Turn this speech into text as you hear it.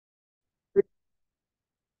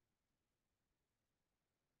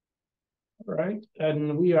All right,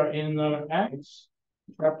 and we are in Acts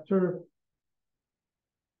chapter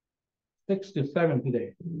 6 to 7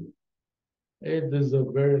 today. It is a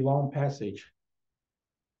very long passage.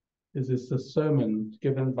 This is a sermon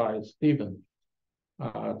given by Stephen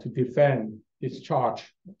to defend his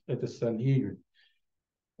charge at the Sanhedrin.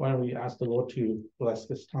 Why don't we ask the Lord to bless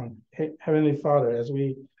this time? Heavenly Father, as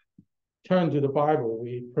we turn to the Bible,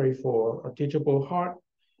 we pray for a teachable heart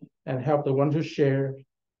and help the one to share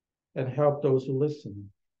and help those who listen.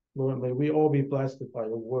 Lord, may we all be blessed by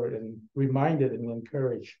your word and reminded and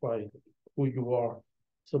encouraged by who you are.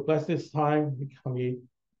 So bless this time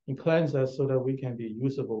and cleanse us so that we can be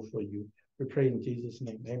usable for you. We pray in Jesus'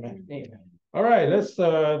 name. Amen. Amen. All right, let's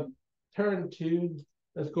go back to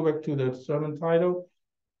the sermon title.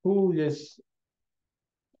 Who is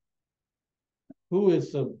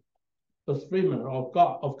the blasphemer of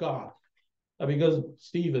God? Because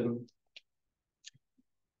Stephen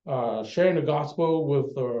sharing the gospel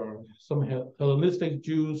with some Hellenistic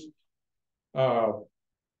Jews,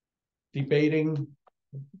 debating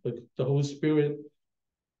the Holy Spirit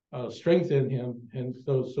strengthened him, and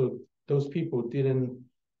so those people didn't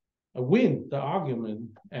win the argument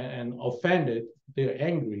and offended. They're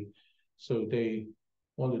angry, so they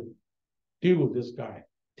want to deal with this guy,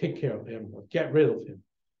 take care of him, or get rid of him.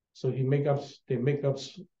 So they make up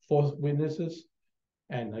false witnesses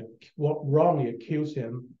and wrongly accuse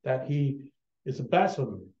him that he is a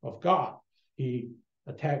blasphemer of God. He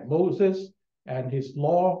attacked Moses and his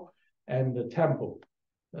law and the temple.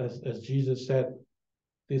 As Jesus said,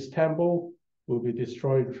 this temple will be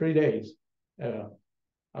destroyed in 3 days.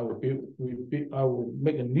 I will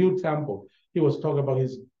make a new temple. He was talking about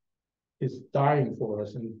his dying for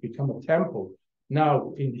us and become a temple.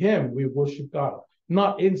 Now in him we worship God,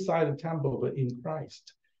 not inside the temple, but in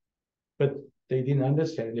Christ. But they didn't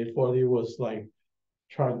understand. They thought it was like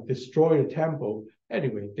trying to destroy the temple.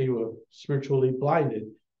 Anyway, they were spiritually blinded.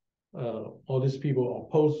 All these people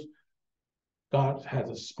oppose God has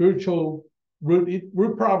a spiritual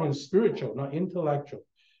root problem is spiritual, not intellectual.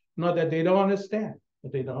 Not that they don't understand,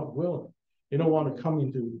 but they're not willing. They don't want to come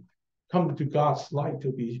into God's light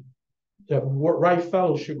to be the right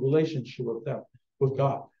fellowship relationship with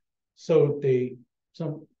God. So they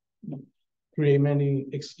create many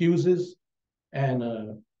excuses and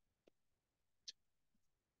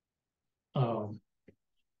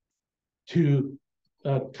to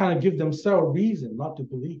kind of give themselves reason not to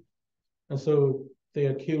believe. And so they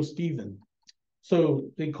accuse Stephen. So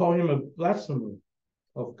they call him a blasphemer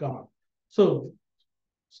of God. So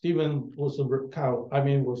Stephen was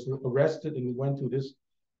arrested and he went to this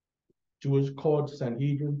Jewish court,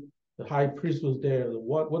 Sanhedrin. The high priest was there.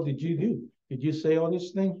 What did you do? Did you say all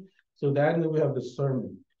this thing? So then we have the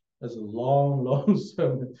sermon. That's a long, long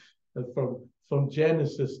sermon from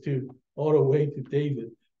Genesis to all the way to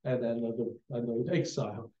David and the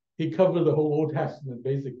exile. He covered the whole Old Testament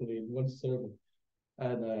basically in one sermon.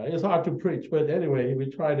 And it's hard to preach, but anyway,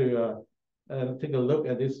 we try to take a look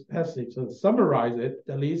at this passage and summarize it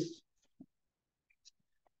at least.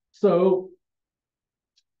 So,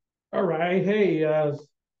 all right, hey,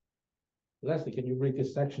 Leslie, can you read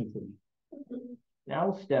this section for me?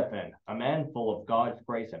 Now Stephen, a man full of God's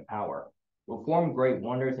grace and power, performed great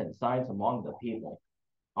wonders and signs among the people.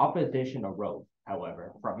 Opposition arose,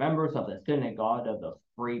 however, from members of the synagogue of the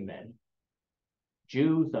freemen,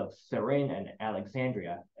 Jews of Cyrene and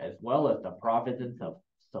Alexandria, as well as the provinces of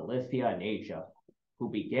Cilicia and Asia, who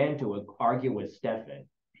began to argue with Stephen.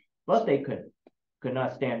 But they could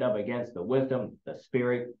not stand up against the wisdom the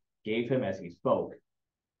Spirit gave him as he spoke.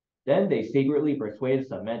 Then they secretly persuaded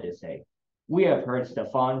some men to say, "We have heard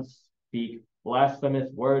Stephen speak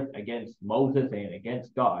blasphemous words against Moses and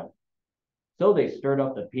against God." So they stirred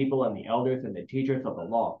up the people and the elders and the teachers of the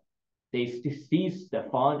law. They seized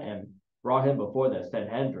Stephen and brought him before the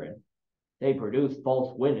Sanhedrin. They produced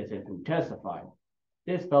false witnesses who testified,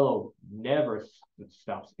 "This fellow never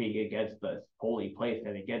stopped speaking against the holy place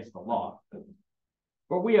and against the law.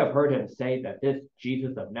 For we have heard him say that this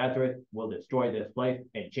Jesus of Nazareth will destroy this place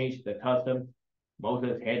and change the customs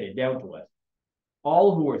Moses handed down to us."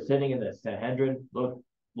 All who were sitting in the Sanhedrin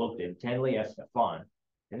looked intently at Stephen,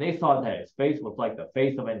 and they saw that his face was like the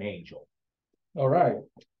face of an angel. All right.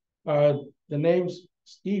 The name's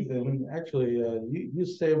Stephen, actually, you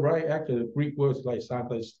say right, actually, the Greek words like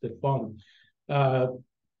Stephan,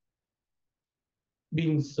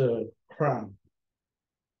 means crown.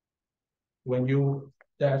 When you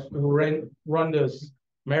run this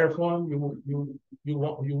marathon,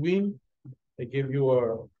 you win. They give you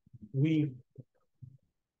a weave,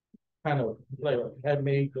 kind of like a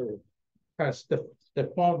handmade kind of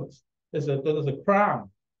Stephan. There's a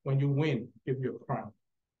crown when you win, give you a crown.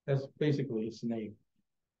 That's basically his name.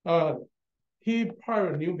 He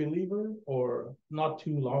probably a new believer or not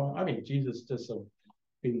too long. I mean, Jesus just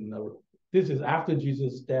been. This is after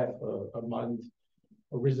Jesus' death, a month,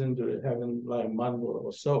 risen to heaven like a month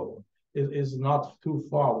or so. It is not too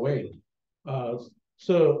far away.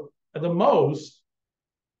 So at the most,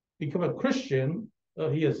 become a Christian.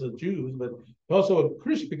 He is a Jew, but also a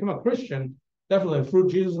Christian. Become a Christian definitely through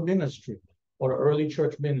Jesus' ministry or the early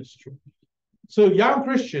church ministry. So young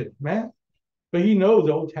Christian, man, but he knows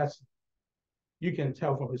the Old Testament. You can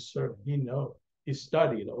tell from his sermon. He knows. He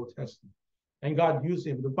studied the Old Testament. And God used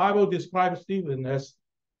him. The Bible describes Stephen as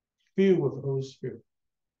filled with the Holy Spirit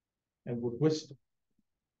and with wisdom.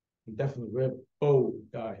 He definitely a very bold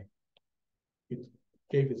guy. He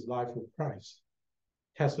gave his life for Christ,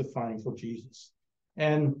 testifying for Jesus.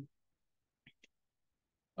 And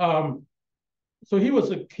so he was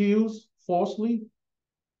accused falsely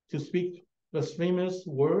to speak blasphemous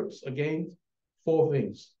words against four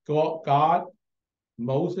things: God,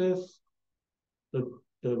 Moses, the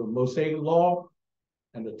Mosaic law,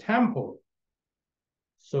 and the temple.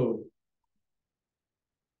 So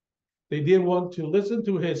they didn't want to listen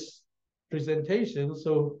to his presentation,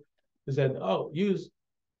 so they said, "Oh,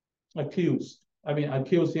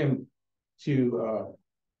 accuse him to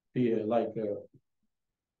be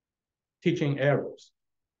teaching errors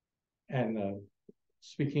and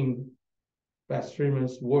speaking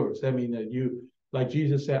blasphemous words." I mean, like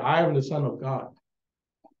Jesus said, "I am the Son of God."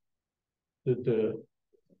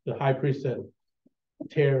 The high priest said,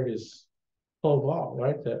 tear his clothes off,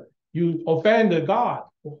 right? That you offended God.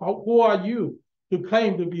 Who are you to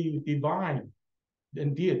claim to be divine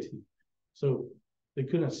and deity? So they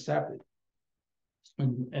couldn't accept it.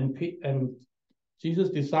 And Jesus'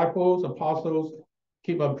 disciples, apostles,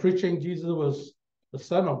 keep on preaching Jesus was the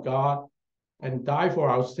Son of God and died for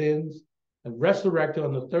our sins and resurrected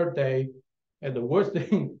on the third day. And the worst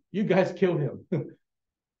thing, you guys killed him.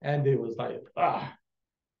 And it was like,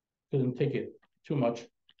 couldn't take it too much.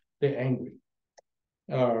 They're angry.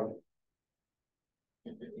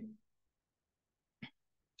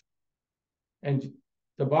 And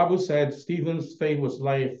the Bible said Stephen's faith was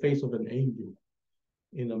like the face of an angel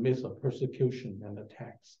in the midst of persecution and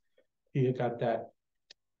attacks. He got that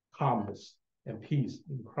calmness and peace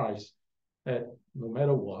in Christ that no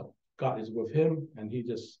matter what, God is with him, and he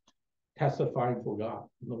just testifying for God.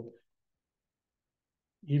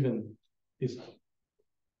 Even his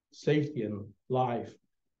safety and life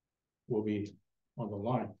will be on the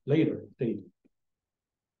line. Later,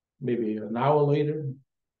 maybe an hour later,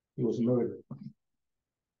 he was murdered.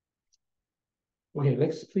 Okay,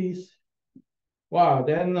 next, please. Wow,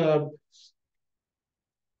 then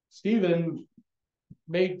Stephen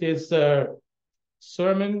made this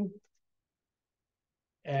sermon,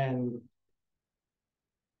 and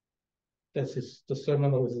that's the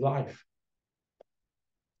sermon of his life.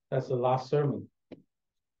 That's the last sermon.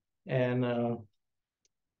 And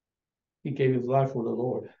he gave his life for the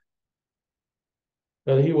Lord.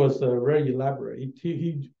 But he was very elaborate.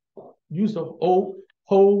 He used the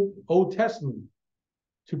whole Old Testament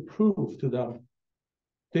to prove to them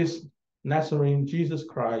this Nazarene Jesus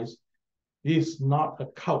Christ is not a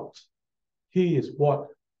cult. He is what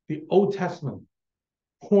the Old Testament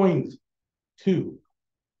points to.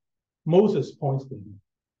 Moses points to him.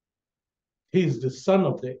 He's the son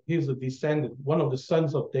of David. He's a descendant, one of the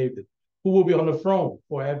sons of David, who will be on the throne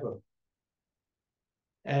forever.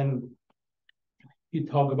 And he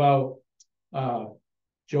talked about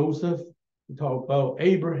Joseph. He talked about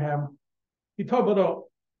Abraham. He talked about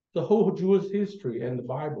the whole Jewish history and the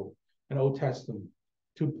Bible and Old Testament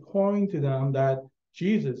to point to them that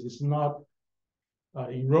Jesus is not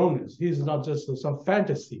erroneous. He is not just some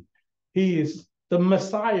fantasy. He is the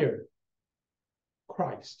Messiah,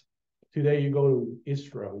 Christ. Today you go to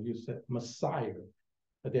Israel, you say Messiah,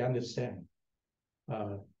 but they understand.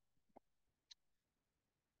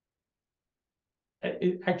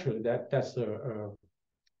 Actually, that's the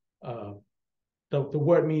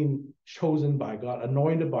word means chosen by God,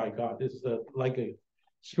 anointed by God. It's like a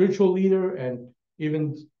spiritual leader, and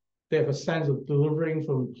even they have a sense of delivering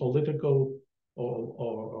from political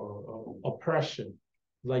or oppression,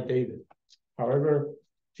 like David. However,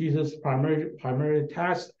 Jesus' primary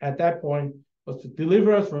task at that point was to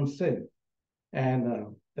deliver us from sin,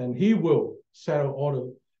 and then he will settle all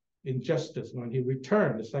the injustice when he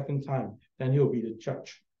returns the second time. Then he'll be the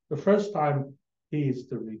judge. The first time, he is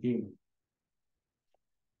the redeemer.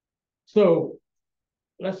 So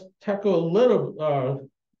let's tackle a little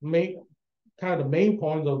main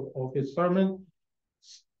points of his sermon.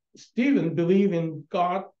 Stephen believed in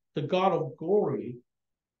God, the God of glory,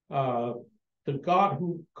 the God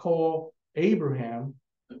who called Abraham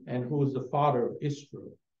and who is the father of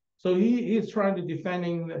Israel. So he is trying to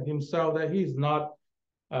defending himself that he's not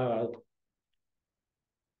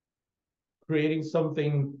creating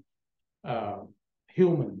something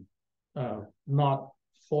human, not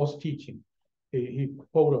false teaching. He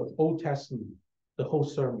quoted Old Testament, the whole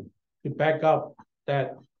sermon, to back up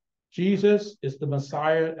that Jesus is the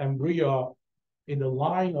Messiah, and we are in the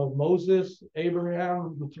line of Moses,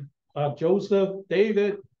 Abraham, Joseph,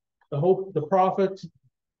 David, the prophets.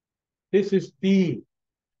 This is the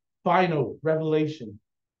final revelation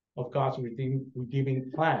of God's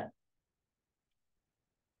redeeming plan.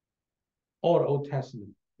 All the Old Testament,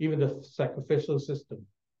 even the sacrificial system,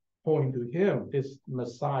 pointing to him, this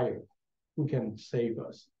Messiah who can save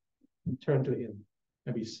us. Turn to him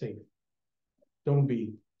and be saved. Don't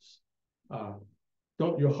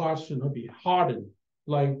your hearts should not be hardened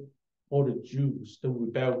like all the Jews that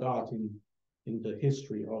rebelled God in the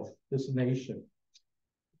history of this nation.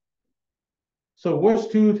 So verse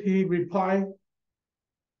 2, he replied,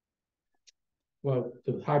 well,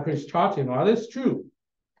 the high priest charged him, well, that's true.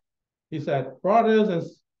 He said, brothers and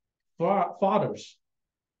fathers.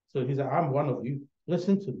 So he said, I'm one of you.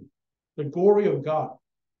 Listen to me. The glory of God.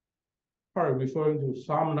 Probably referring to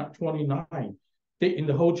Psalm 29. In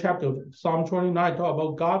the whole chapter of Psalm 29, talk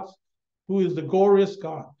about God, who is the glorious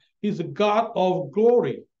God. He's the God of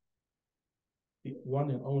glory. The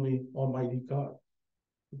one and only Almighty God.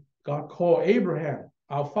 God called Abraham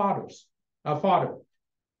our father.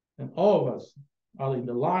 And all of us are in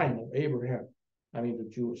the line of Abraham, I mean the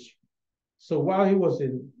Jewish. So while he was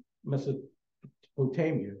in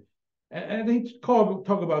Mesopotamia, and he talk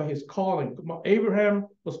about his calling. Abraham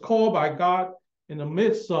was called by God in the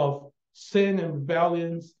midst of sin and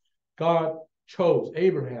rebellions. God chose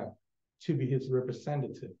Abraham to be his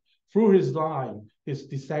representative. Through his line, his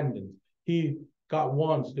descendants, God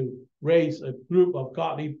wants to raise a group of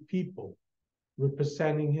godly people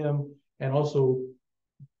representing him and also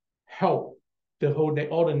help all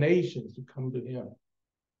the nations to come to him.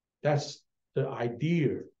 That's the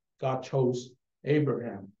idea. God chose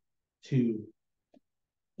Abraham to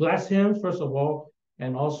bless him, first of all,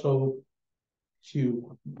 and also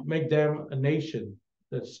to make them a nation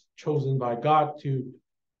that's chosen by God to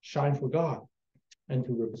shine for God and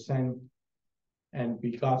to represent and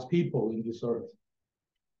be God's people in this earth.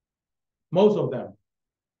 Most of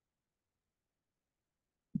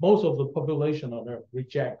the population on earth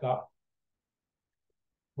reject God.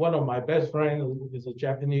 One of my best friends is a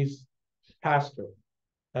Japanese pastor.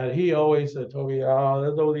 And he always told me,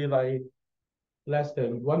 there's only like less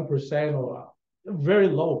than 1% or a very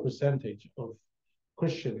low percentage of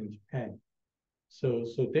Christian in Japan. So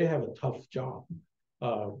they have a tough job.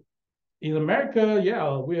 In America,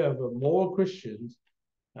 yeah, we have more Christians,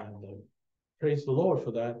 and praise the Lord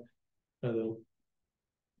for that.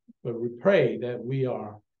 But we pray that we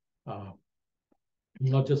are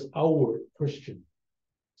not just outward Christian.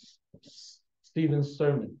 Stephen's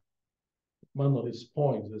sermon, one of his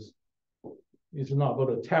points is, it's not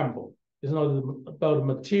about a temple. It's not about a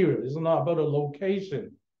material. It's not about a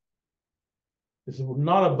location. It's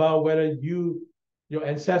not about whether your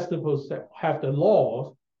ancestors have the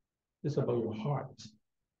laws. It's about your hearts.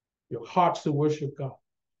 Your hearts to worship God.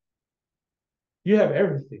 You have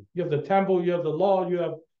everything. You have the temple, you have the law, you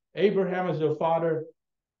have Abraham as your father,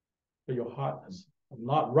 but your heart is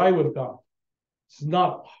not right with God. It's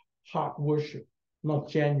not heart worship, not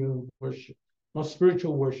genuine worship, not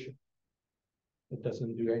spiritual worship. It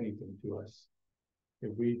doesn't do anything to us.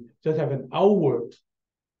 If we just have an outward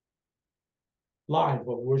life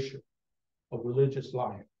of worship, of religious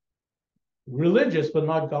life. Religious, but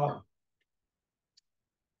not God.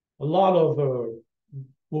 A lot of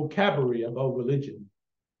vocabulary about religion,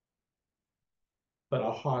 but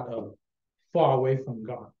our heart are far away from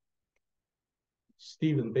God.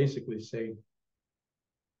 Stephen basically saying,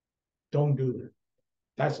 don't do that.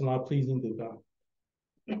 That's not pleasing to God.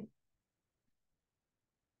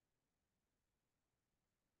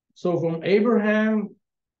 So from Abraham,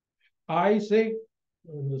 Isaac,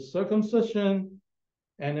 the circumcision,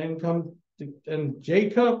 and then and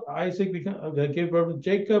Jacob, Isaac gave birth to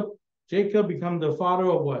Jacob. Jacob become the father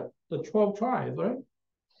of what? The 12 tribes, right?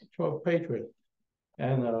 12 patriots.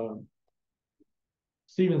 And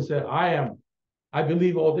Stephen said, I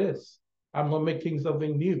believe all this. I'm not making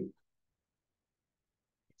something new.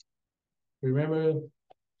 Remember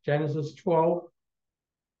Genesis 12?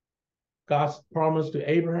 God's promise to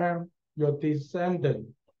Abraham, your descendant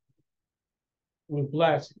will be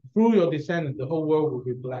blessed. Through your descendant, the whole world will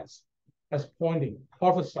be blessed. That's pointing,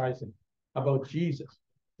 prophesying about Jesus.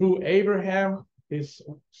 Through Abraham, his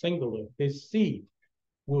singular, his seed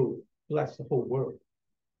will bless the whole world,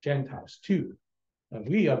 Gentiles too. And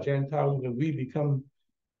we are Gentiles, and we become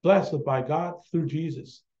blessed by God through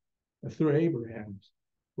Jesus and through Abraham.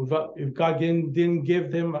 If God didn't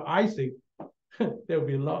give them Isaac, there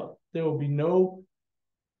will be no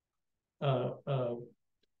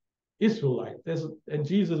Israelite. And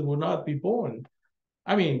Jesus will not be born.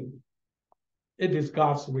 I mean, it is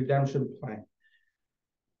God's redemption plan.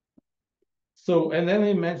 So, and then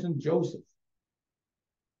he mentioned Joseph.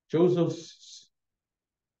 Joseph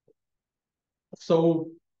so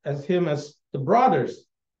as him as the brothers,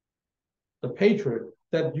 the patriot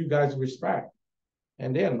that you guys respect.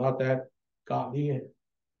 And they're not that godly.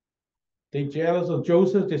 They jealous of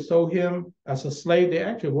Joseph. They sold him as a slave. They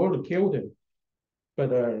actually wanted to kill him. But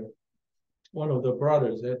one of the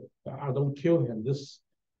brothers said, I don't kill him. Just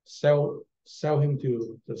sell him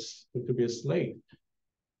to be a slave.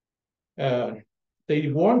 They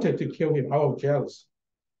wanted to kill him out of jealousy.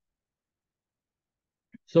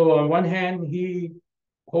 So on one hand, he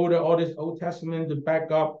quoted all this Old Testament to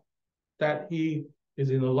back up that he is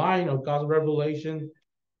in the line of God's revelation,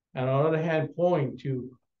 and on the other hand, point to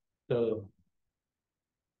the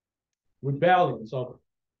rebellions of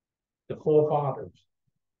the forefathers.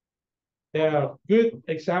 There are good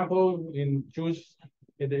examples in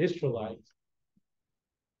the Israelites,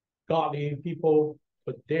 godly people,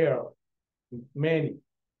 but there are many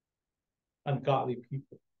ungodly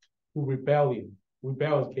people who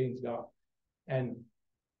rebel against God. And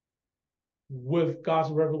with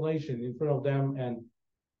God's revelation in front of them and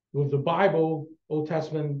with the Bible, Old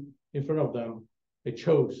Testament in front of them, they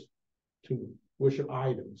chose to worship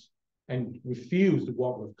idols and refuse to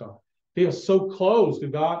walk with God. They are so close to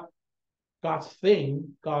God, God's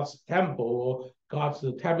thing, God's temple, or God's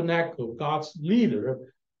tabernacle, God's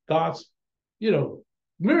leader, God's,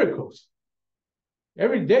 miracles.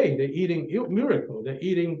 Every day they're eating miracle. They're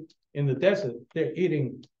eating in the desert. They're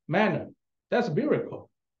eating manna. That's a miracle.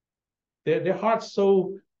 Their heart's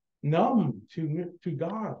so numb to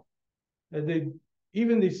God that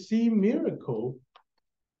they see miracle,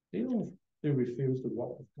 they refuse to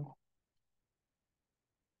walk with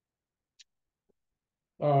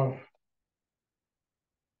God.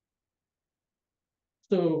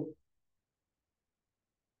 So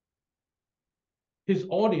his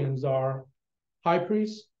audience are high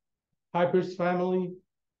priest family,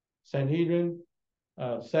 Sanhedrin,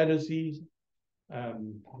 Sadducees,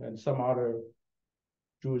 and some other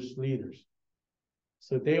Jewish leaders.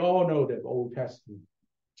 So they all know the Old Testament,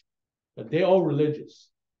 but they're all religious.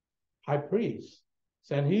 High priest,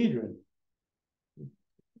 Sanhedrin.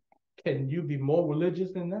 Can you be more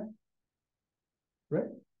religious than that? Right?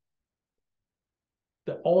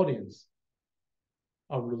 The audience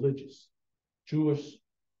are religious, Jewish,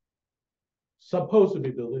 supposed to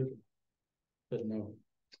be delivered, but no.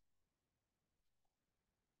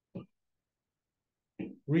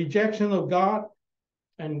 Rejection of God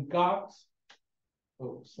and God's,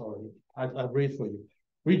 I read for you.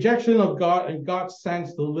 Rejection of God and God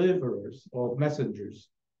sends deliverers or messengers.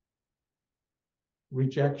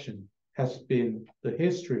 Rejection has been the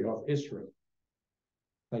history of Israel,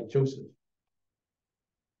 like Joseph.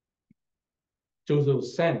 Joseph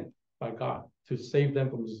was sent by God to save them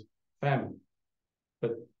from his family,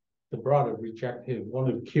 but the brother rejected him,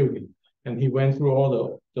 wanted to kill him, and he went through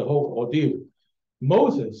all the whole ordeal.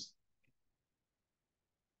 Moses,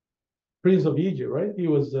 Prince of Egypt, right? He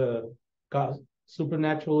was God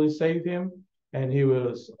supernaturally saved him, and he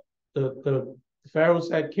was the Pharaoh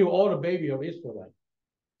said, kill all the baby of Israel.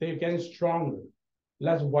 They're getting stronger.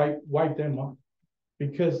 Let's wipe them up,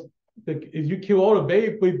 because if you kill all the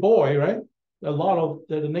baby boy, right? A lot of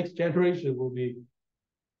the next generation will be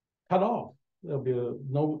cut off. There'll be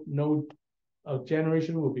a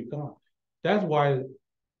generation will be gone. That's why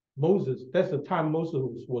that's the time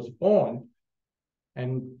Moses was born,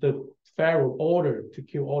 and the Pharaoh ordered to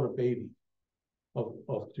kill all the baby of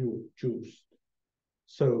Jews.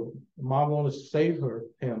 So mom wanted to save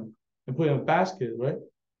him and put him in a basket, right?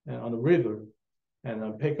 And on the river,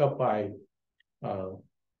 and picked up by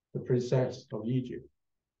the princess of Egypt.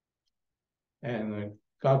 And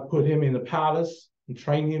God put him in the palace and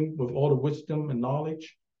trained him with all the wisdom and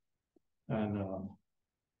knowledge. And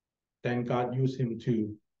then God used him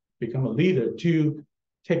to become a leader to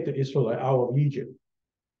take the Israelites out of Egypt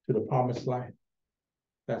to the promised land.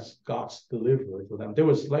 That's God's delivery for them. They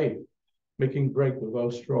were slaves, making bread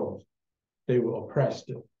without straws. They were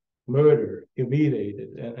oppressed, murdered,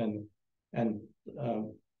 humiliated, and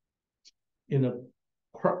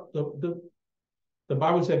the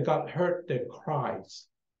Bible said God heard their cries,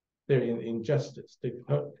 their injustice.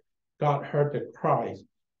 God heard the cries,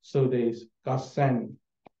 so God sent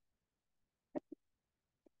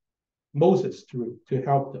Moses to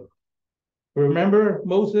help them. Remember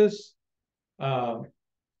Moses, maybe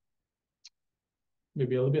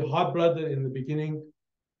a little bit hot-blooded in the beginning.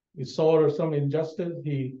 He saw some injustice.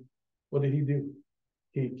 What did he do?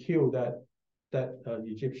 He killed that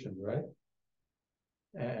Egyptian, right?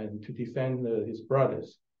 And to defend his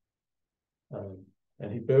brothers.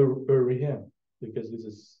 And he buried him because this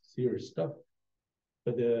is serious stuff.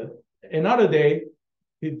 But another day,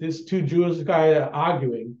 these two Jewish guys are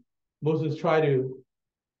arguing. Moses tried to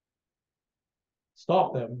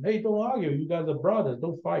stop them. Hey, don't argue. You guys are brothers.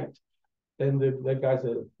 Don't fight. Then that guy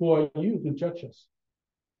said, "Who are you to judge us?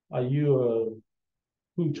 Are you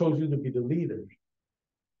who chose you to be the leader?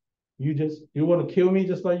 You want to kill me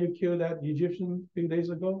just like you killed that Egyptian a few days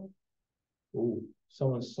ago?" Oh,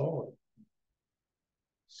 someone saw it.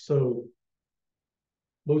 So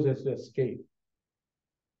Moses escaped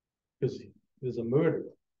because there's a murder.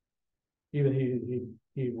 Even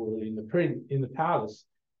he was in the palace.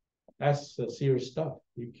 That's serious stuff.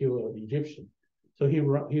 You kill an Egyptian. So he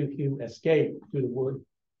escaped to the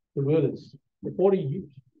wilderness for 40 years.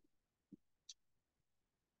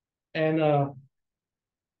 And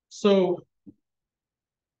so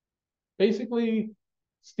basically,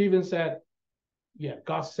 Stephen said, yeah,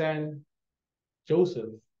 God sent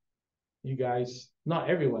Joseph. You guys, not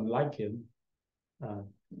everyone liked him.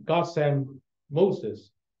 God sent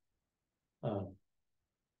Moses.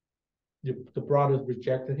 The brothers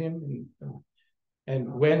rejected him.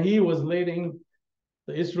 And when he was leading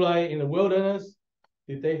the Israelites in the wilderness,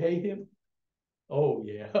 did they hate him? Oh,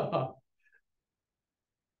 yeah.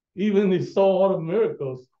 Even they saw all the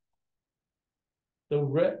miracles. The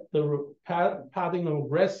parting of the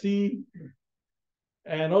Red Sea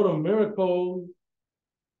and all the miracles,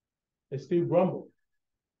 they still grumble.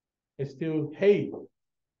 They still hate.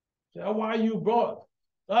 So why you brought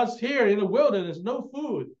us here in the wilderness? No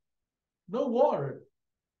food, no water.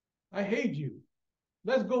 I hate you.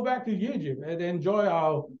 Let's go back to Egypt and enjoy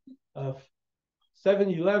our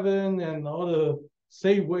 7-Eleven and all the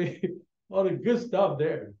Safeway, all the good stuff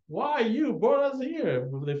there. Why you brought us here?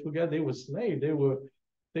 They forgot they were slaves. They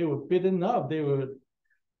were beaten up. They were,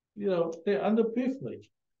 they're underprivileged.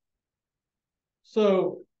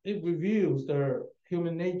 So it reveals their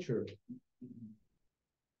human nature.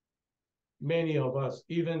 Many of us,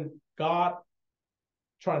 even God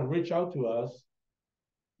trying to reach out to us,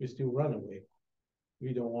 we still run away.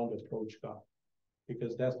 We don't want to approach God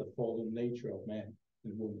because that's the fallen nature of man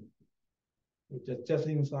and woman. It's just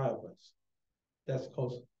inside of us. That's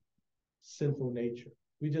called sinful nature.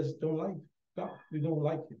 We just don't like God. We don't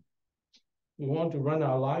like him. We want to run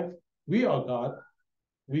our life. We are God.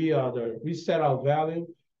 We set our value.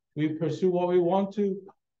 We pursue what we want to.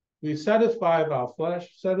 We satisfy our flesh,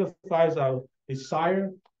 satisfies our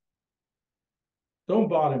desire. Don't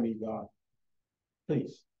bother me, God.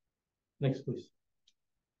 Please. Next, please.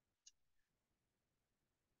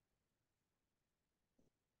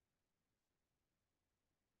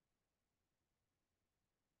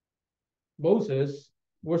 Moses,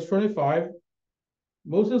 verse 25,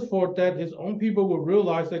 Moses thought that his own people would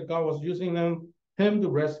realize that God was using him to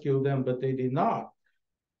rescue them, but they did not.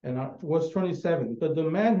 And verse 27, but the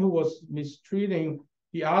man who was mistreating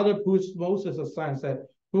the other pushed Moses aside and said,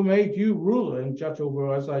 "Who made you ruler and judge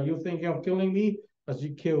over us? Are you thinking of killing me as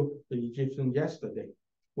you killed the Egyptian yesterday?"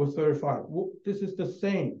 Verse 35, this is the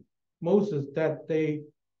same Moses that they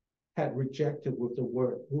had rejected with the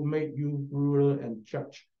word, "Who made you ruler and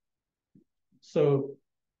judge?" So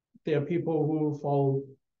there are people who follow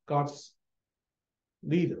God's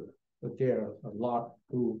leader, but there are a lot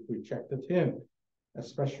who rejected him,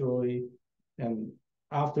 especially and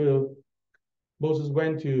after Moses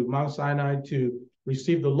went to Mount Sinai to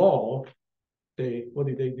receive the law, what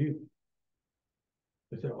did they do?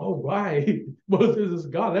 They said, "Oh, right, Moses is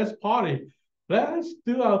God. Let's party. Let's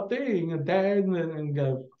do our thing and dance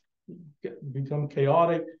and become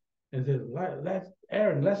chaotic." And said,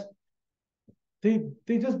 Aaron,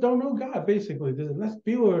 they just don't know God, basically. They said, "Let's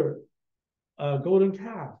build a golden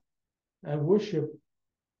calf and worship.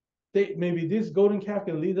 Maybe this golden calf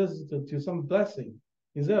can lead us to some blessing.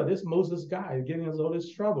 Instead of this Moses guy getting us all this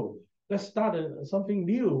trouble. Let's start something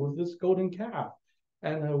new with this golden calf.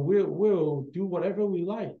 And we'll do whatever we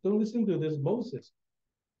like. Don't listen to this Moses."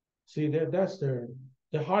 See, that's their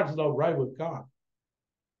heart's not right with God.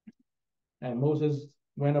 And Moses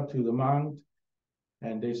went up to the mount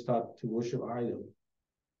and they start to worship idol.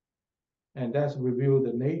 And that's revealed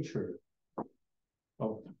the nature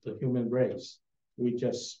of the human race. We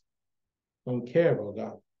just don't care about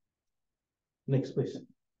God. Next, please.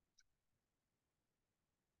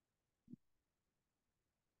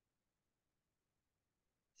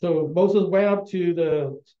 So Moses went up to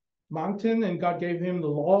the mountain, and God gave him the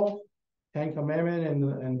law, 10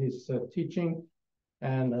 Commandments, and his teaching.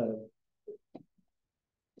 And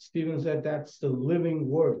Stephen said that's the living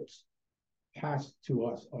words passed to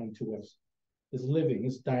us, onto us. It's living,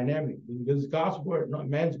 it's dynamic. Because God's word, not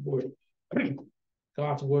man's word.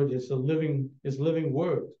 God's word is living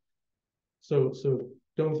word. So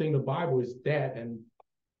don't think the Bible is dead and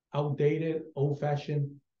outdated, old-fashioned.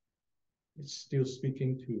 It's still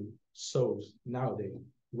speaking to souls nowadays,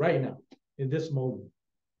 right now, in this moment.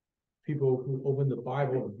 People who open the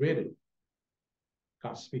Bible and read it,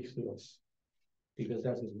 God speaks to us because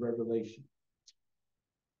that's his revelation.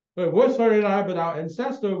 But verse 39, but our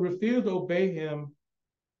ancestors refused to obey him.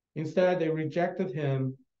 Instead, they rejected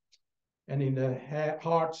him, and in their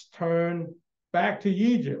hearts turned back to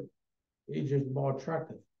Egypt. Egypt is more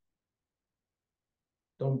attractive.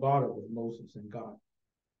 Don't bother with Moses and God.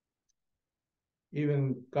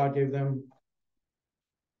 Even God gave them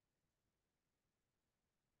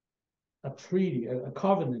a treaty, a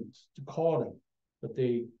covenant to call them, but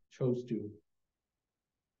they chose to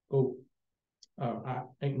go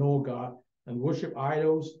ignore God and worship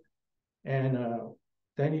idols. And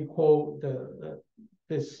then he quote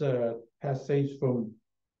this passage from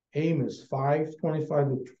Amos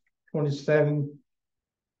 5:25 to 27,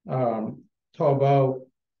 talk about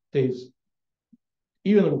this.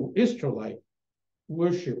 Even the Israelite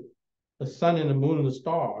worship the sun and the moon and the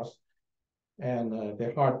stars, and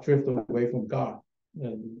their heart drift away from God.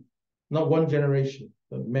 And not one generation,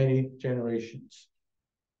 but many generations.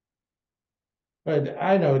 But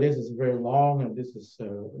I know this is very long, and this is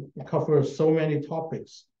covers so many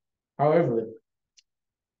topics. However,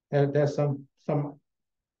 there's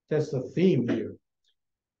there's a theme here.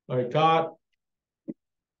 Like God,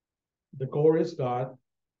 the glorious God,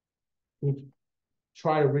 who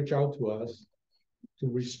try to reach out to us to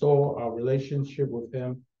restore our relationship with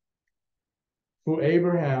him. Through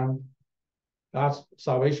Abraham, God's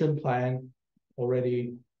salvation plan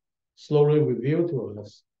already slowly revealed to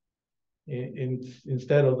us.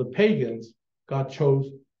 Instead of the pagans, God chose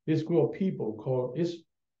this group of people called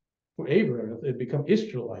for Abraham, they become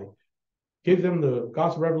Israelite. Give them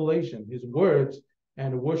God's revelation, his words,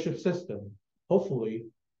 and the worship system. Hopefully,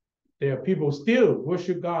 there are people still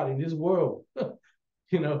worship God in this world.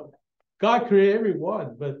 God created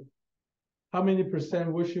everyone, but how many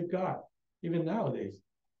percent worship God, even nowadays?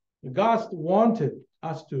 God wanted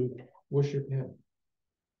us to worship him.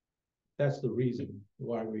 That's the reason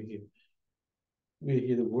why we're here. We're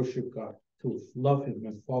here to worship God, to love him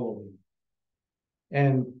and follow him.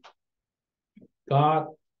 And God,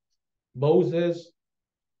 Moses,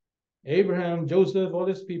 Abraham, Joseph, all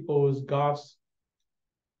these people is God's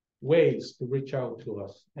ways to reach out to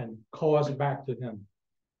us and call us back to him.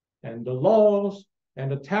 And the laws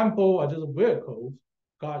and the temple are just vehicles,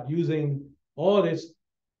 God using all these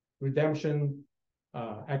redemption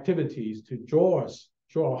activities to draw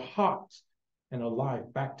our hearts and our life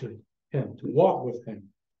back to him, to walk with him,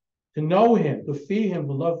 to know him, to feed him,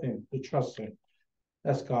 to love him, to trust him.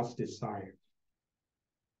 That's God's desire.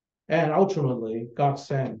 And ultimately, God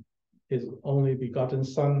sent his only begotten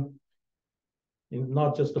son,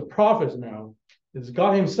 not just the prophets now, it's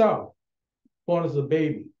God himself, born as a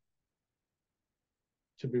baby,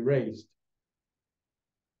 to be raised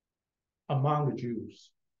among the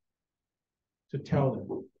Jews, to tell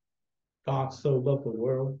them God so loved the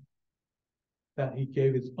world that he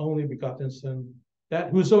gave his only begotten son,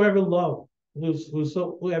 that whosoever loved,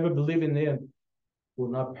 whoever believed in him will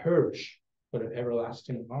not perish, but an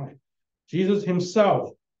everlasting life. Jesus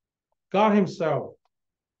himself, God himself,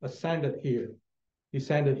 descended here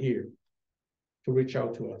to reach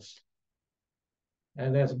out to us.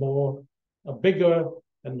 And there's a bigger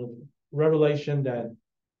and revelation than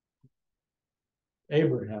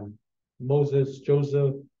Abraham, Moses,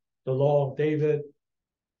 Joseph, the law of David,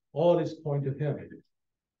 all this point to him.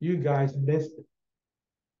 You guys missed it.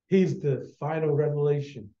 He's the final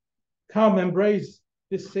revelation. Come, embrace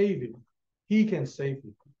this Savior. He can save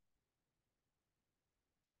you.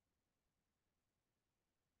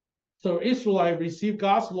 So Israelites received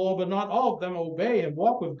God's law, but not all of them obey and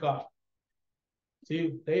walk with God.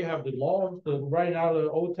 See, they have the law, right out of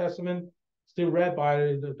the Old Testament, still read by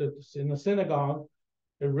in the synagogue.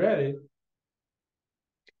 They read it,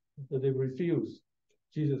 but they refused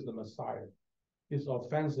Jesus the Messiah. It's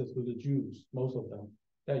offensive to the Jews, most of them,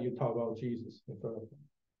 that you talk about Jesus in front of them.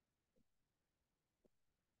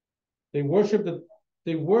 They worship the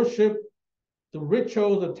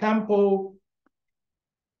ritual, the temple,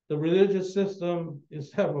 the religious system,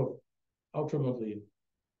 instead of ultimately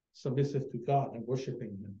submissive to God and worshiping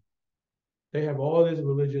him. They have all this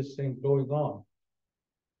religious thing going on.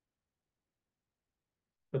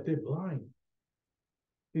 But they're blind.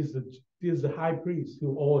 He's the high priest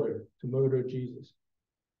who ordered to murder Jesus.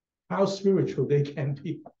 How spiritual they can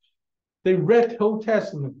be. They read the Old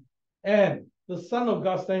Testament and the Son of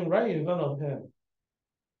God standing right in front of him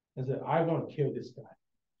and said, I want to kill this guy.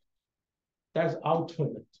 That's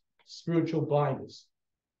ultimate spiritual blindness.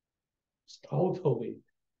 It's totally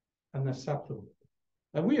unacceptable.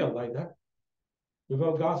 And we are like that.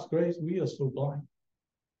 Without God's grace, we are so blind,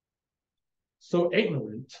 so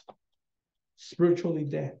ignorant, spiritually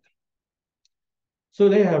dead. So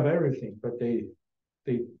they have everything, but they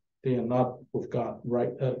are not with God, right?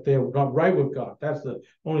 They are not right with God. That's the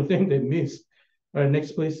only thing they miss. All right,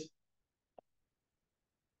 next, please.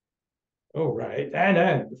 All right, and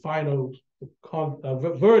then the final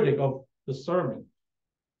verdict of the sermon,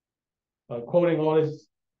 quoting all this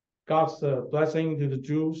God's blessing to the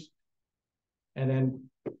Jews, and then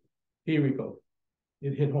here we go.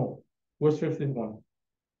 It hit home. Verse 51.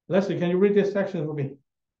 Leslie, can you read this section for me?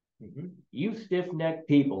 You stiff-necked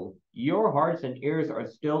people, your hearts and ears are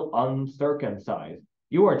still uncircumcised.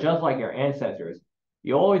 You are just like your ancestors.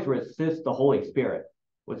 You always resist the Holy Spirit.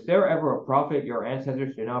 Was there ever a prophet your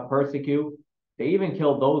ancestors did not persecute? They even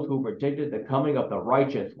killed those who predicted the coming of the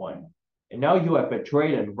righteous one. And now you have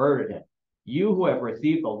betrayed and murdered him. You who have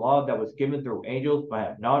received the law that was given through angels but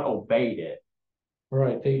have not obeyed it. All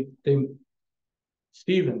right,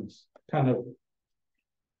 Stephen's kind of,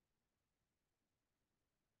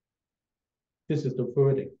 this is the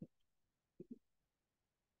verdict.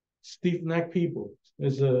 Stiff-necked people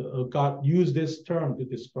is God used this term to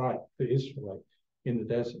describe the Israelite in the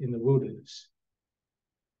desert, in the wilderness.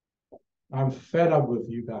 I'm fed up with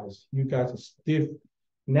you guys. You guys are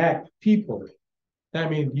stiff-necked people. That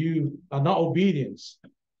means you are not obedient.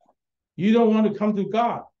 You don't want to come to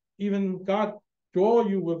God. Even God draw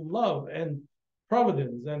you with love and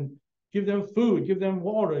providence and give them food, give them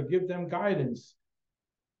water, give them guidance.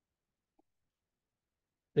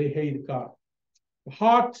 They hate God.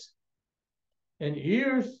 Heart and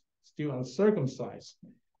ears still uncircumcised.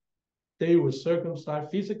 They were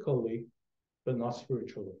circumcised physically, but not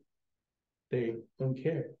spiritually. They don't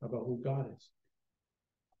care about who God is.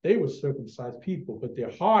 They were circumcised people, but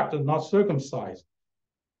their heart is not circumcised.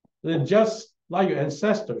 They're just like your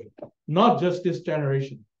ancestors, not just this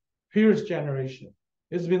generation, previous generation.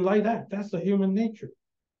 It's been like that. That's the human nature.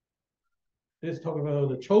 It's talking about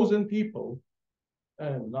the chosen people,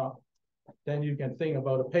 and not. Then you can think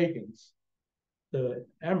about the pagans, the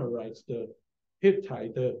Amorites, the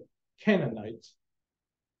Hittite, the Canaanites.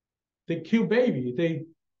 They kill baby, they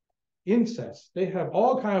incest. They have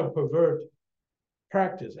all kind of pervert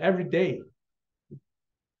practice every day.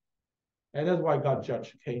 And that's why God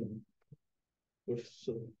judged Canaan with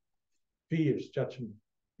some fierce judgment,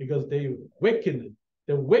 because the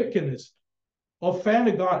wickedness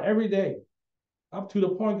offended God every day, up to the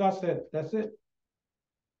point God said, that's it.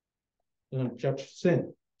 And judge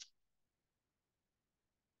sin.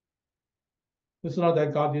 It's not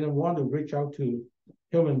that God didn't want to reach out to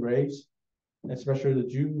human race, especially the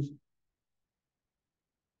Jews,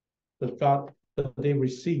 but they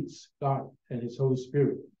received God and His Holy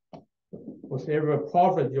Spirit. Was there ever a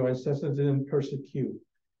prophet your ancestors didn't persecute?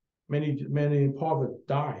 Many prophets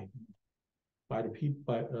died by the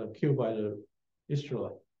people, killed by the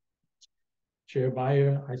Israelites.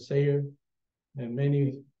 Jeremiah, Isaiah, and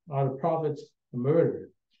many other prophets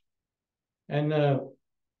murdered. And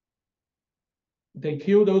they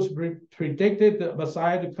killed those predicted the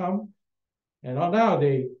Messiah to come. And now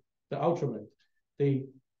the ultimate, they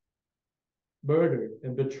murdered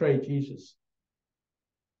and betrayed Jesus.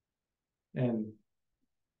 And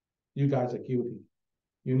you guys are guilty.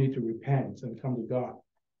 You need to repent and come to God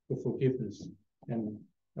for forgiveness and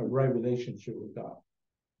a right relationship with God.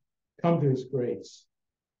 Come to His grace.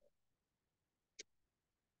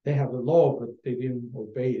 They have the law, but they didn't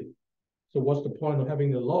obey it. So what's the point of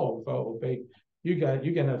having the law without obeying? You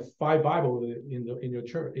can have 5 Bibles in your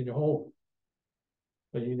church, in your home,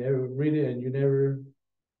 but you never read it and you never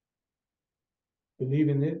believe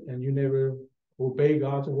in it and you never obey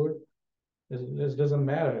God's word. This doesn't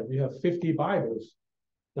matter. If you have 50 Bibles,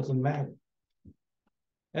 doesn't matter.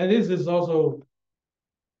 And this is also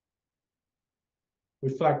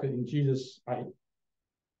reflected in Jesus'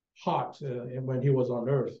 heart when He was on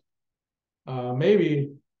earth.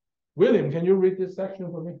 Maybe, William, can you read this section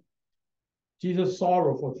for me? Jesus'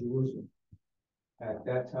 sorrow for Jerusalem. At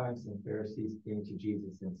that time, some Pharisees came to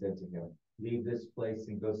Jesus and said to him, "Leave this place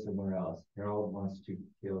and go somewhere else. Herod wants to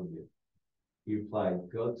kill you." He replied,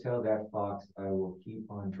 "Go tell that fox I will keep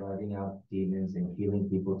on driving out demons and healing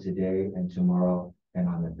people today and tomorrow, and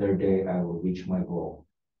on the third day I will reach my goal.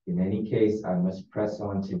 In any case, I must press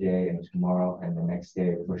on today and tomorrow and the next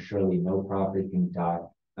day, for surely no prophet can die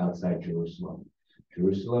outside Jerusalem.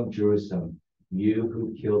 Jerusalem, Jerusalem, you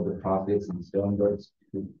who killed the prophets and stoned those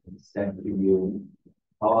who sent to you.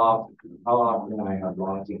 How often I have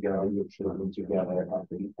longed to gather your children together at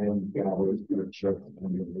the end gathers your children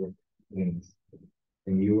under your wings,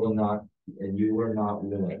 and you will not, and you were not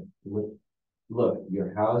willing. Look,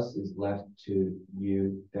 your house is left to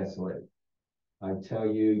you desolate. I tell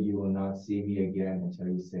you, you will not see me again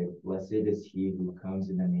until you say, blessed is he who comes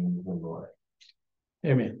in the name of the Lord."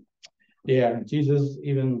 Amen. Yeah, Jesus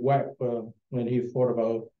even wept when he thought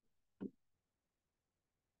about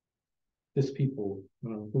this people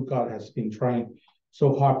who God has been trying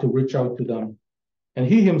so hard to reach out to them. And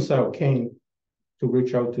he himself came to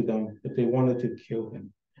reach out to them, but they wanted to kill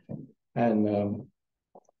him. And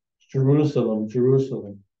Jerusalem,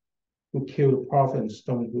 Jerusalem, who killed the prophet and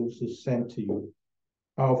stoned those who sent to you.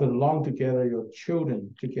 How often long to gather your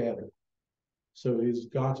children together. So it's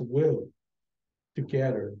God's will to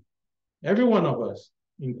gather every one of us,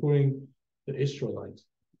 including the Israelites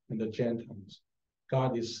and the Gentiles.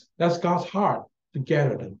 That's God's heart to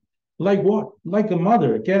gather them. Like what? Like a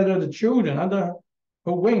mother gather the children under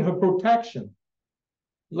her wing, her protection.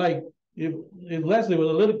 Like if Leslie was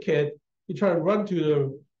a little kid, he tried to run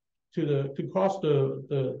to cross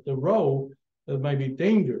the road, there might be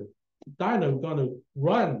danger. Dinah is gonna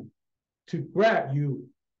run to grab you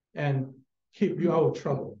and keep you out of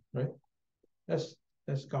trouble, right? That's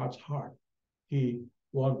God's heart. He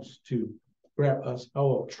wants to grab us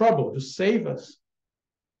out of trouble, to save us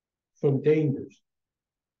from dangers.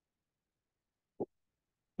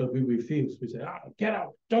 But we refuse. We say, get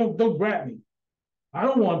out, don't grab me. I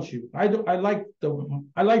don't want you. I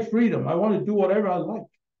like freedom. I want to do whatever I like.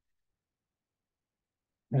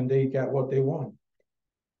 And they got what they want.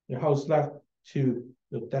 The house left to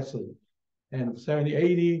the desolate. And 70,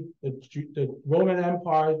 80, the Roman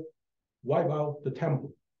Empire wiped out the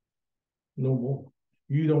temple. No more.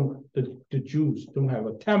 The Jews don't have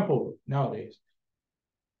a temple nowadays.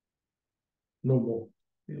 No more.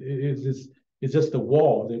 It's just the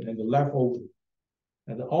wall and the leftover.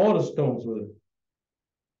 And all the stones were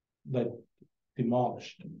like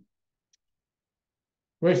demolished.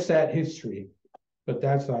 Very sad history, but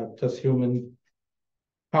that's just human,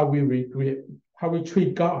 how we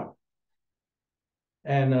treat God.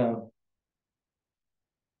 And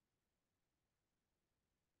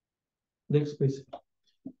next, please.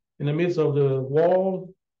 In the midst of the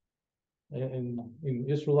wall in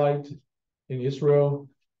Israel,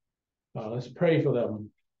 let's pray for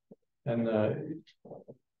them. And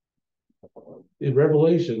in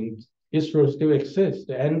Revelation, Israel still exists.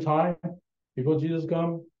 The end time, before Jesus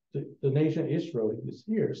comes, the nation Israel is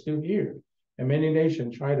here, still here. And many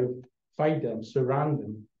nations try to fight them, surround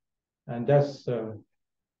them. And that's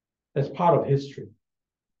part of history.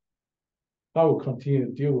 God will continue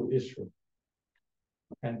to deal with Israel.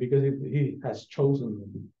 And because he has chosen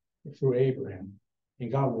them through Abraham,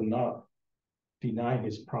 and God will not deny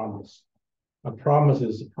his promise. A promise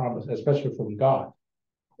is a promise, especially from God.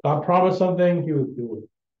 God promised something, he will do it.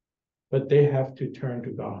 But they have to turn to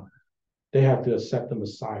God. They have to accept the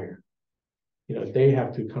Messiah. They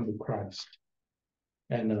have to come to Christ.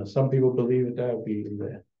 And some people believe that will be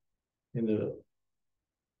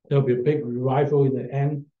there'll be a big revival in the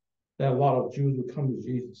end, that a lot of Jews will come to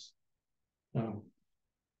Jesus.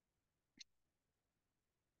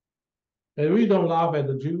 And we don't laugh at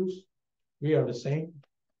the Jews. We are the same.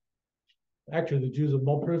 Actually, the Jews are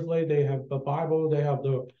more privileged. They have the Bible. They have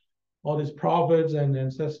all these prophets and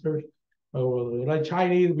ancestors. Like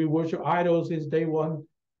Chinese, we worship idols since day one,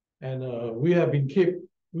 and we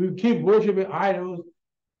keep worshiping idols.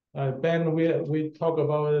 Ben, we talk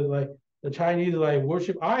about it like the Chinese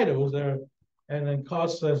worship idols there, and then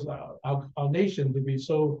cause us our nation to be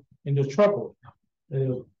so into trouble.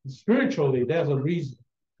 Spiritually, there's a reason.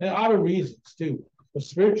 There are other reasons too. But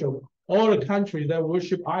spiritual, all the countries that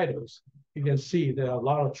worship idols, you can see there are a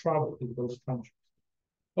lot of trouble in those countries.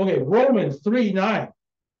 Okay, Romans 3:9.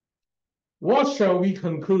 What shall we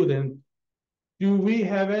conclude then? Do we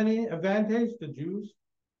have any advantage, the Jews?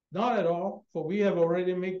 Not at all, for we have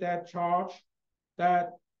already made that charge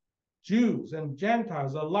that Jews and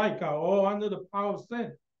Gentiles alike are all under the power of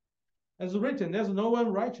sin. As written, there's no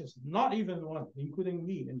one righteous, not even one, including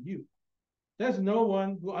me and you. There's no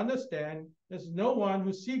one who understands. There's no one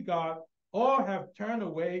who sees God. All have turned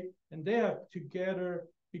away, and they have together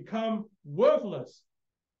become worthless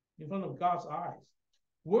in front of God's eyes.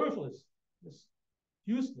 Worthless. It's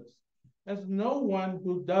useless. There's no one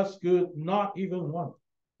who does good, not even one.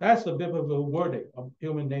 That's a biblical verdict of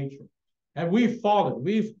human nature. And we've fallen,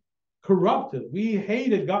 we've corrupted, we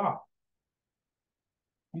hated God.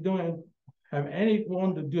 We don't have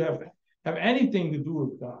anyone to have anything to do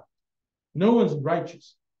with God. No one's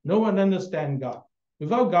righteous. No one understands God.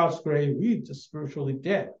 Without God's grace, we're just spiritually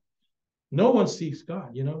dead. No one seeks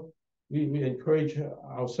God, you know. We encourage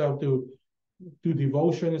ourselves to do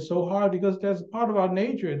devotion. It's so hard because that's part of our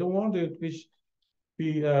nature. I don't want to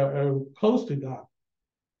be close to God.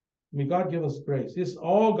 May God give us grace. It's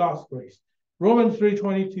all God's grace. Romans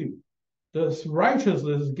 3:22. The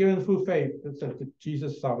righteousness is given through faith. It's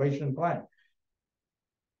Jesus' salvation plan.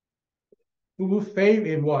 Through faith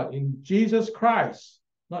in what? In Jesus Christ.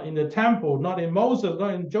 Not in the temple, not in Moses,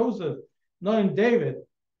 not in Joseph, not in David,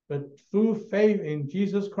 but through faith in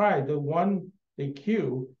Jesus Christ, the one they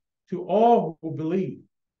killed, to all who believe.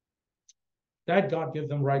 That God gives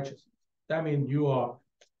them righteousness. That means your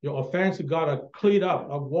offense to God are cleared up,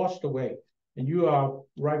 are washed away, and you are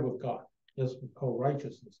right with God. That's called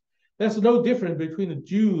righteousness. There's no difference between the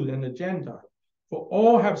Jews and the Gentiles. For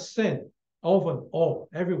all have sinned, all,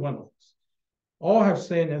 every one of us. All have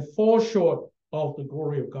sinned and fall short of the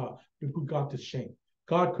glory of God. We put God to shame.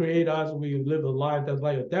 God created us, we live a life that's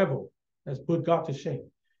like a devil. That's put God to shame.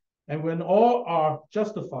 And when all are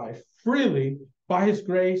justified freely by his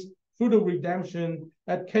grace through the redemption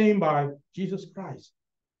that came by Jesus Christ.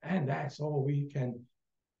 And that's all we can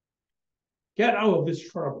get out of this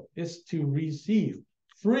trouble, is to receive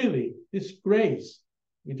freely this grace.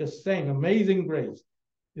 We just sang amazing grace.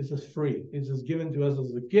 This is free. This is given to us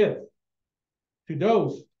as a gift to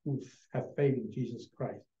those who have faith in Jesus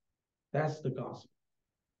Christ. That's the gospel.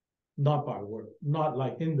 Not by word, not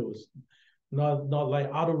like Hindus, not like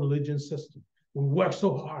other religion system. We work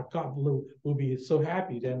so hard, God will be so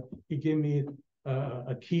happy, then he gave me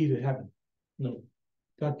a key to heaven. No,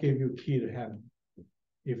 God gave you a key to heaven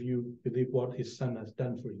if you believe what his son has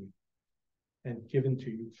done for you and given to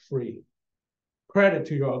you free. Credit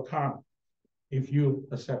to your account if you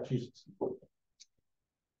accept Jesus.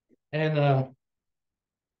 And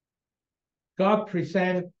God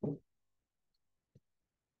present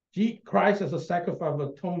Christ as a sacrifice of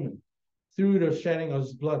atonement through the shedding of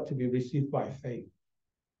his blood to be received by faith.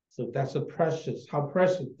 So that's how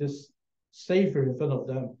precious this Savior in front of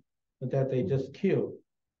them that they just killed.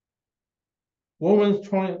 Romans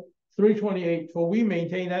 3:28, for we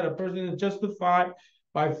maintain that a person is justified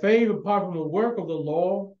by faith apart from the work of the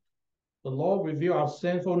law. The law reveals our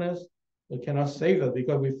sinfulness, but cannot save us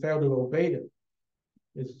because we fail to obey it.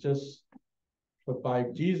 It's just, but by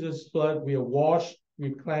Jesus' blood, we are washed, we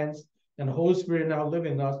cleansed, and the Holy Spirit now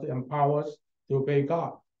living in us to empower us to obey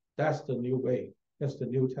God. That's the new way. That's the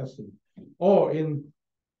New Testament. Or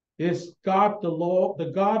is God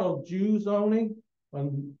the God of Jews only?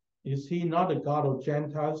 Is he not the God of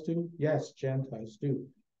Gentiles too? Yes, Gentiles too.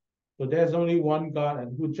 But there's only one God,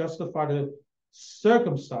 and who justified the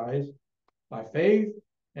circumcised by faith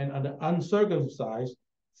and the uncircumcised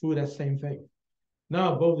through that same faith.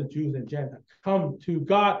 Now both the Jews and Gentiles come to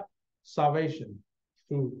God salvation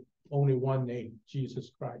through only one name,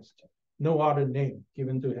 Jesus Christ. No other name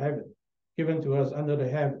given to heaven, given to us under the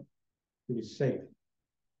heaven to be saved.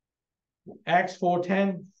 Acts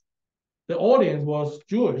 4:10, the audience was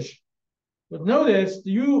Jewish, but notice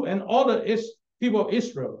you and all the people of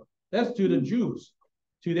Israel, that's to the Jews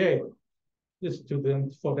today. This is to them,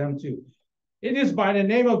 for them too. It is by the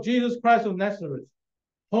name of Jesus Christ of Nazareth,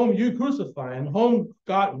 whom you crucify and whom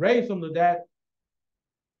God raised from the dead,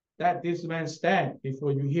 that this man stand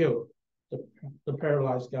before you heal the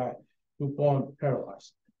paralyzed guy who born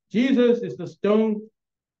paralyzed. Jesus is the stone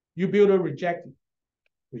you builder rejected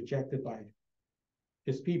by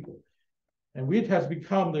his people. And which has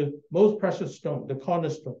become the most precious stone, the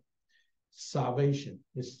cornerstone. Salvation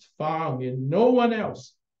is found in no one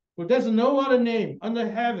else. For there's no other name under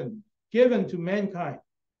heaven given to mankind,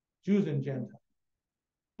 Jews and Gentiles,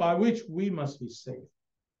 by which we must be saved.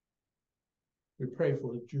 We pray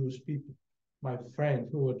for the Jewish people, my friends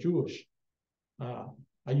who are Jewish.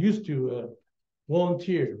 I used to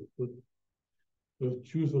volunteer with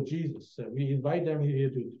Jews for Jesus. We invite them here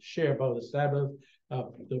to share about the Sabbath,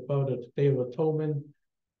 about the Day of Atonement.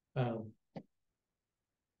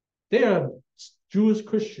 They are Jewish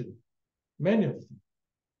Christian, many of them,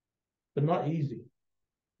 but not easy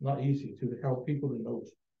to help people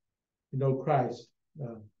to know Christ.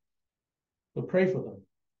 So pray for them,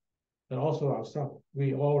 and also ourselves.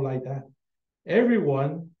 We all like that.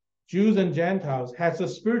 Everyone, Jews and Gentiles, has a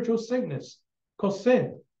spiritual sickness called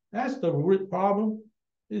sin. That's the root problem.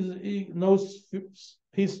 no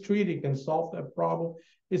peace treaty can solve that problem.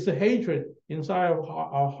 It's the hatred inside of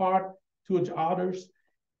our heart towards others,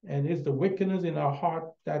 and it's the wickedness in our heart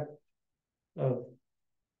that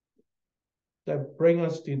bring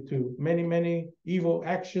us into many evil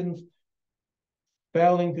actions,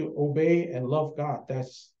 failing to obey and love God.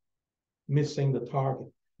 That's missing the target.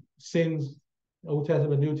 Sins, Old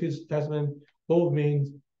Testament, New Testament, both means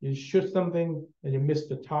you shoot something and you miss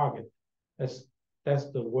the target. That's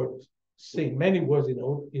the word. Sin. Many words in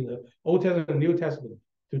the Old Testament and New Testament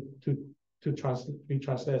to be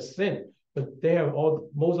translated as sin, but they have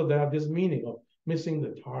most of them have this meaning of missing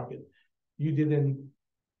the target. You didn't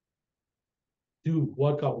do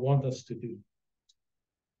what God wants us to do.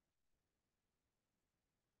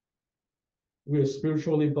 We are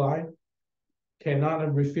spiritually blind, cannot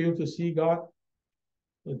and refuse to see God.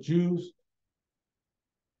 The Jews,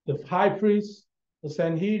 the high priests, the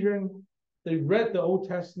Sanhedrin, they read the Old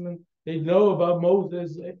Testament, they know about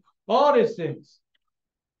Moses, all these things.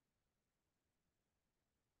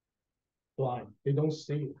 Blind, they don't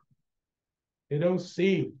see it. They don't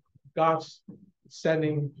see God's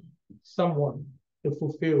sending someone to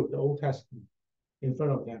fulfill the Old Testament in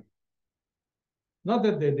front of them. Not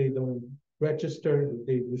that they don't register,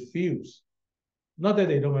 they refuse. Not that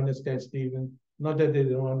they don't understand Stephen, not that they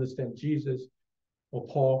don't understand Jesus or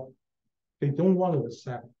Paul. They don't want to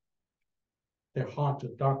accept. Their hearts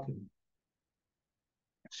are darkened.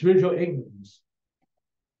 Spiritual ignorance.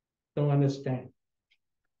 Don't understand.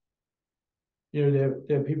 You know,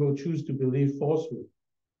 there are people who choose to believe falsehood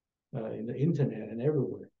in the internet and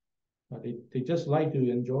everywhere. They just like to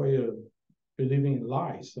enjoy believing in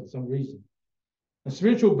lies for some reason. A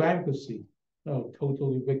spiritual bankruptcy, no,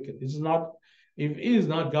 totally wicked. It's not, if it is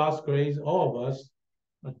not God's grace, all of us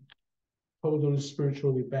are totally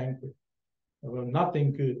spiritually bankrupt. We have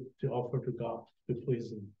nothing good to offer to God to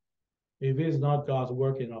please Him. If it is not God's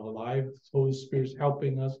work in our life, Holy Spirit's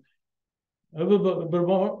helping us. But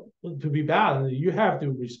more, to be bad, you have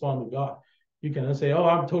to respond to God. You cannot say, "Oh,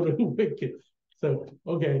 I'm totally wicked." So,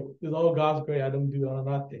 okay, it's all God's grace. I don't do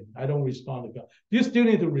nothing. I don't respond to God. You still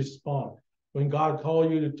need to respond. When God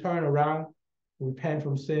calls you to turn around, repent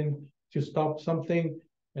from sin, to stop something,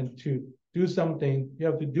 and to do something, you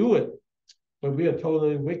have to do it. But we are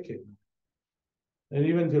totally wicked. And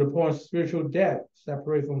even to the point of spiritual death,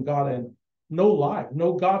 separate from God and no life,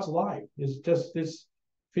 no God's life. It's just this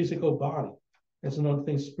physical body. There's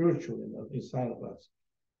nothing spiritual inside of us.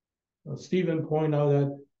 Stephen pointed out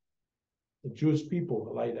that the Jewish people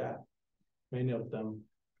are like that, many of them.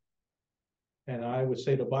 And I would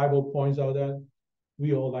say the Bible points out that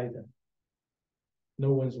we all like that.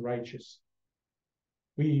 No one's righteous.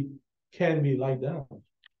 We can be like them.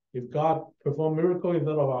 If God performed miracles in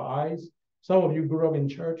front of our eyes, some of you grew up in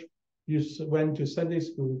church, you went to Sunday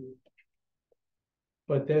school,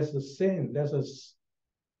 but there's a sin, there's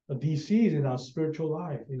a disease in our spiritual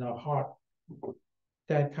life, in our heart,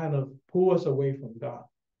 that kind of pulls us away from God.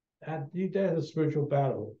 And there's a spiritual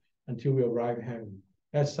battle until we arrive in heaven.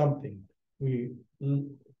 That's something we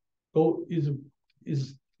go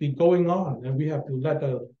is be going on, and we have to let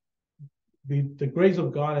the grace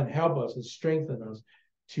of God and help us and strengthen us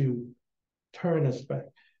to turn us back.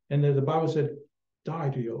 And then the Bible said, die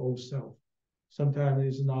to your old self. Sometimes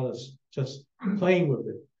it's not just playing with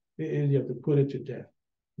it. You have to put it to death.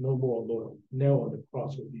 No more, Lord. Nail on the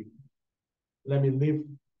cross with you. Let me live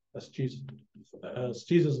as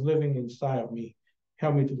Jesus living inside of me.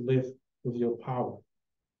 Help me to live with your power.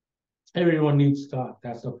 Everyone needs God.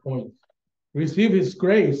 That's the point. Receive His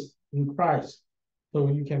grace in Christ so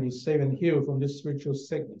you can be saved and healed from this spiritual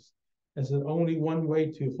sickness. That's the only one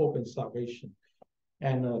way to hope and salvation.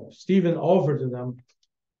 And Stephen offered to them,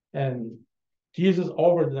 and Jesus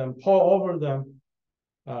offered them, Paul offered them.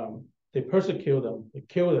 They persecuted them, they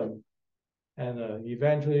killed them. And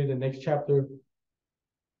eventually, the next chapter,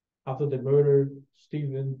 after they murdered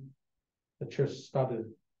Stephen, the church started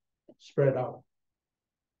to spread out.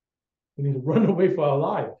 We need to run away for our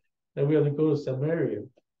life. Then we have to go to Samaria,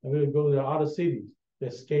 and we have to go to other cities to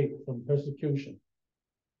escape from persecution.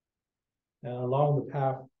 And along the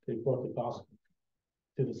path, they brought the gospel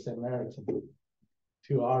to the Samaritans,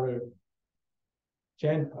 to other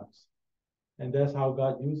Gentiles. And that's how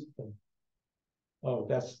God used them. Oh,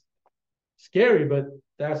 that's scary, but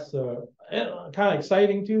that's kind of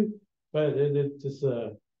exciting too. But it's just,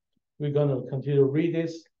 we're going to continue to read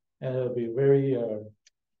this, and it'll be very,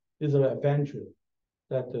 it's an adventure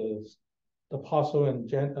that the apostle and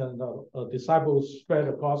disciples spread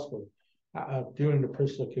the gospel during the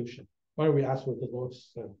persecution. Why don't we ask for the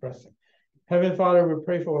Lord's blessing? Heavenly Father, we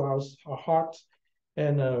pray for our hearts,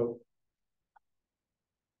 and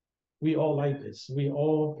We all like this. We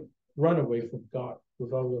all run away from God.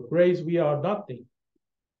 Without your grace, we are nothing.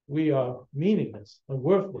 We are meaningless and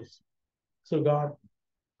worthless. So God,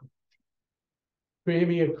 create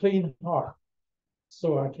me a clean heart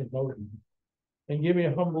so I can know you. And give me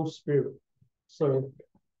a humble spirit so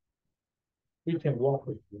we can walk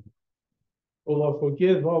with you. Oh Lord,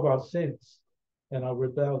 forgive all of our sins and our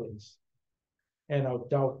rebellions and our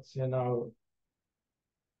doubts and our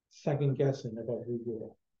second guessing about who you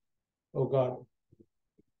are. Oh God,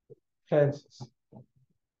 cleanse us,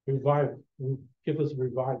 revive, give us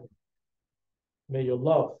revival. May your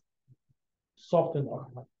love soften our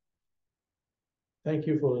heart. Thank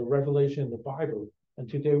you for the revelation in the Bible. And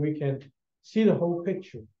today we can see the whole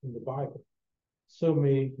picture in the Bible. So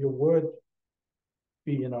may your word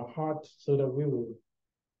be in our hearts so that we will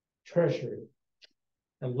treasure it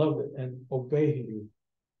and love it and obey you.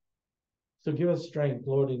 So give us strength,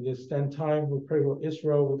 Lord, in this end time. We pray for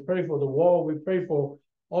Israel. We pray for the war. We pray for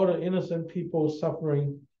all the innocent people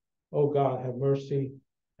suffering. Oh God, have mercy,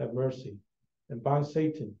 have mercy. And bind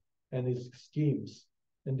Satan and his schemes.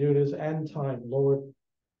 And during this end time, Lord,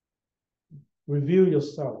 reveal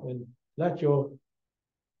yourself and let your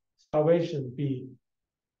salvation be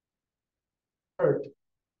heard.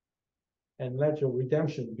 And let your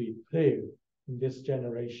redemption be clear in this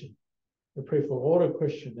generation. We pray for all the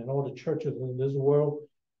Christians and all the churches in this world.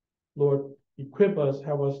 Lord, equip us,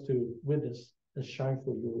 help us to witness and shine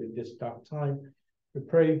for you in this dark time. We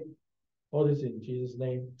pray all this in Jesus'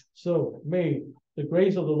 name. So may the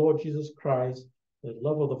grace of the Lord Jesus Christ, the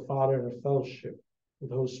love of the Father, and the fellowship of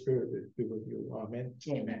the Holy Spirit be with you. Amen.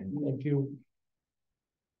 Amen. Thank you.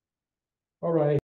 All right.